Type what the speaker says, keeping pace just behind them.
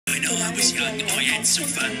When I was young, I had some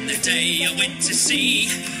fun the day I went to sea.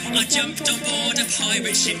 I jumped on board a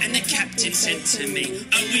pirate ship and the captain said to me,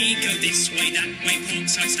 "Oh, we go this way, that way, port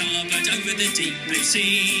side starboard, over the deep blue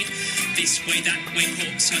sea. This way, that way,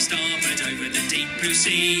 port side starboard, over the deep blue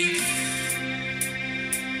sea."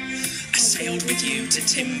 I sailed with you to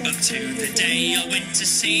Timbuktu the day I went to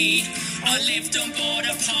sea. I lived on board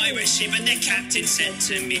a pirate ship and the captain said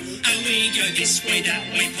to me, "Oh, we go this way,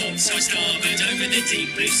 that way, port side starboard, over the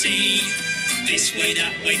deep blue sea. This way,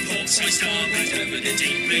 that way, port side starboard, over the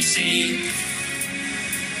deep blue sea."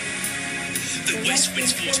 The west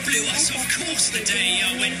wind's force blew us off course the day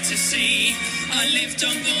I went to sea. I lived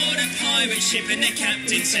on board a pirate ship and the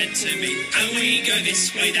captain said to me, "Oh, we go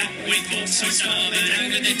this way, that way, port side starboard,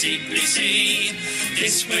 over the deep blue sea.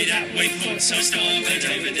 This way, that way, port side starboard,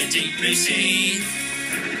 over the deep blue sea."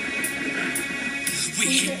 We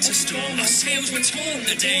hit a storm, our sails were torn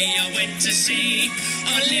the day I went to sea.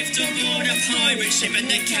 I lived on board a pirate ship and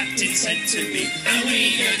the captain said to me, "Oh,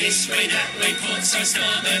 we go this way, that way, port side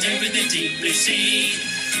starboard, over the deep blue sea.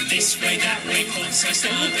 This way, that way, port side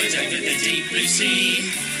starboard, over the deep blue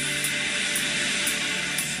sea."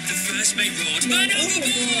 The first mate roared, "Man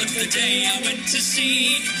overboard!" the day I went to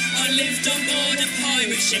sea. I lived on board a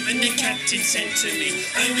pirate ship and the captain said to me,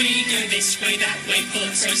 "Oh, we go this way, that way,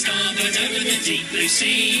 port side starboard, over the deep blue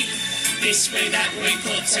sea. This way, that way,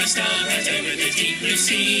 port side starboard, over the deep blue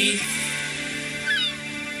sea."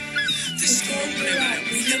 The storm blew out,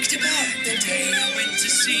 we looked about the day I went to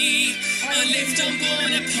sea. I lived on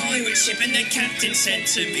board a pirate ship and the captain said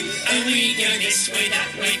to me, "Oh, we go this way,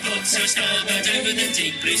 that way, port side starboard, over the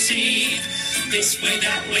deep blue sea. This way,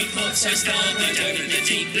 that way, port side starboard, over the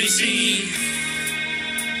deep blue sea."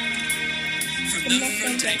 From the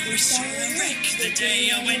front deck we saw a wreck the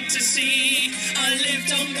day I went to sea. I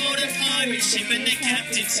lived on board a pirate ship and the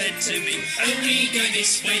captain said to me, "Oh, we go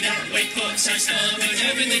this way, that way, port side starboard,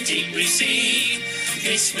 over the deep blue sea.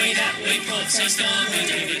 This way, that way, port side starboard,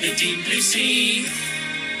 over the deep blue sea."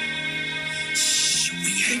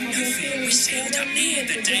 We had no fear, we sailed up near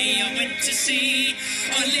the day I went to sea.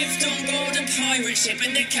 I lived on board a pirate ship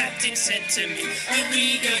and the captain said to me, "Oh,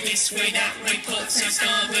 we go this way, that way, port side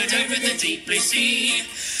starboard, over the deep blue sea.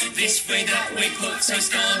 This way, that way, port side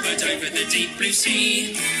starboard, over the deep blue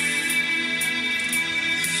sea."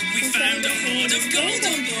 We found a hoard of gold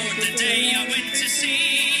on board the day I went to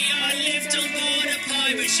sea. I lived on board a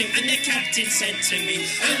pirate ship and the captain said to me,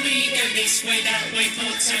 "Oh, we go this way, that way,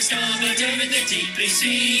 port side starboard, over the deep blue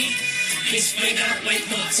sea. This way, that way,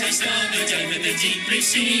 port side starboard, over the deep blue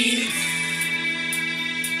sea."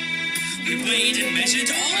 We weighed and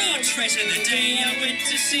measured all our treasure the day I went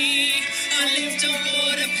to sea. I lived on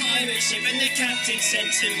board a pirate ship and the captain said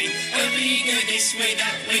to me, "Oh, we go this way,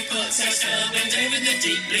 that way, port side starboard, over the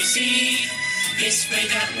deep blue sea. This way,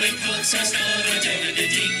 that way, port side starboard, over the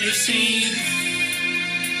deep blue sea."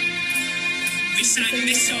 We sang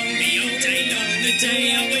this song the all day long the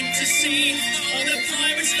day I went to sea. Oh, the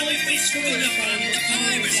pirate's life is full of fun, the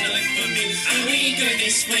pirate's life for me. Oh, we go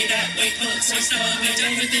this way, that way, port side starboard,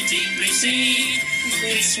 over the deep blue sea.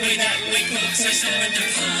 This way, that way, port